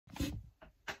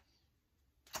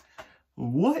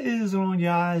What is on,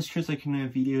 guys? Just like in a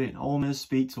video, and Olemiss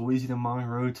beats Louisiana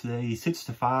Monroe today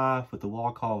 6-5 with the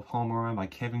walk-off homerun by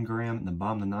Kevin Graham in the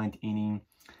bottom of the 9th inning.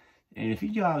 And if you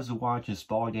guys are watching this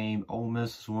ball game,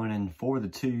 Olemiss is winning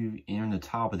 4-2 and in the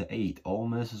top of the 8th.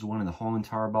 Olemiss is winning the whole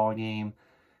entire ball game.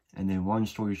 And then, one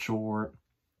story short,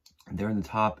 they're in the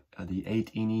top of the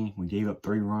 8th inning. We gave up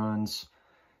 3 runs,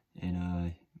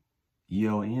 and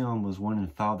ULM was winning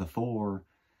 5-4,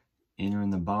 entering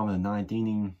the bottom of the 9th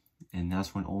inning. And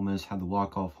that's when Olemiss had the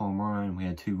walk-off home run. We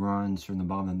had 2 runs during the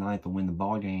bottom of the 9th to win the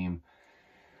ball game.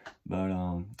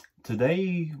 But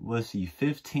today was the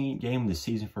 15th game of the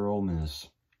season for Olemiss.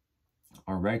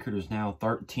 Our record is now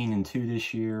 13-2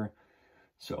 this year.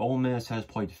 So Olemiss has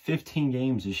played 15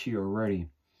 games this year already.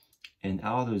 And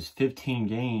out of those 15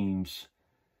 games,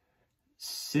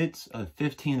 6 of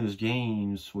 15 of those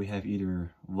games, we have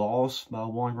either lost by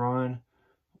 1 run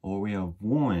or we have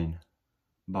won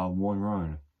by 1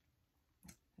 run.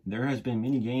 There has been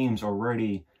many games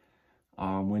already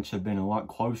which have been a lot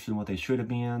closer than what they should have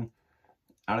been.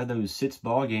 Out of those 6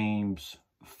 ball games,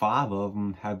 5 of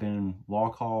them have been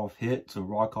walk-off hits or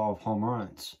walk-off home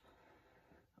runs.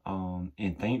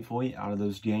 And thankfully, out of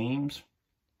those games,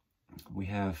 we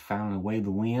have found a way to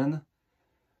win.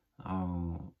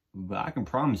 But I can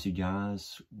promise you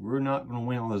guys, we're not going to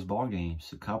win all those ball games.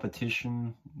 The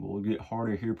competition will get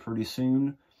harder here pretty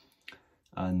soon.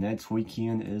 Next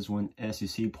weekend is when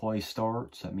SEC play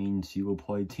starts. That means you will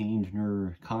play teams in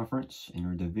your conference, in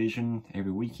your division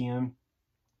every weekend,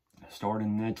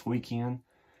 starting next weekend.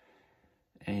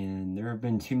 And there have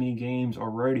been too many games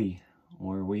already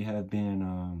where we have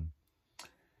been,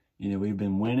 we've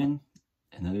been winning.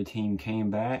 Another team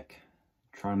came back,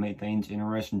 trying to make things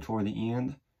interesting toward the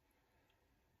end.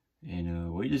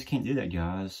 And we just can't do that,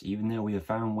 guys. Even though we have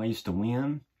found ways to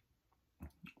win,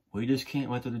 we just can't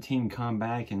let the other team come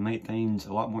back and make things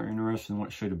a lot more interesting than what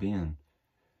it should have been.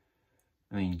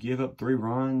 I mean, give up 3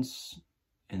 runs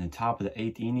in the top of the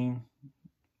 8th inning.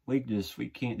 We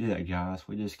can't do that, guys.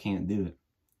 We just can't do it.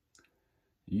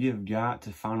 You have got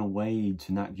to find a way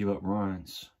to not give up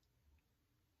runs.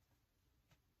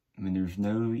 I mean, there's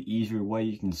no easier way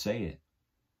you can say it.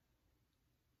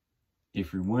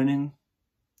 If you're winning,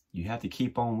 you have to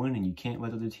keep on winning. You can't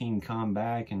let the other team come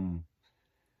back and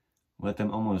let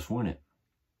them almost win it.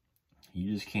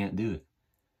 You just can't do it.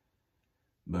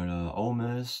 But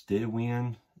Olemiss did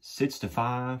win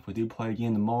 6-5. We do play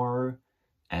again tomorrow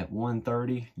at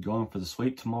 1:30. Going for the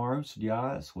sweep tomorrow. So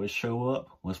guys, let's show up.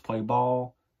 Let's play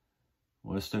ball.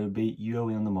 Let's beat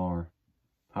ULM tomorrow.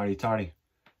 Howdy toddy.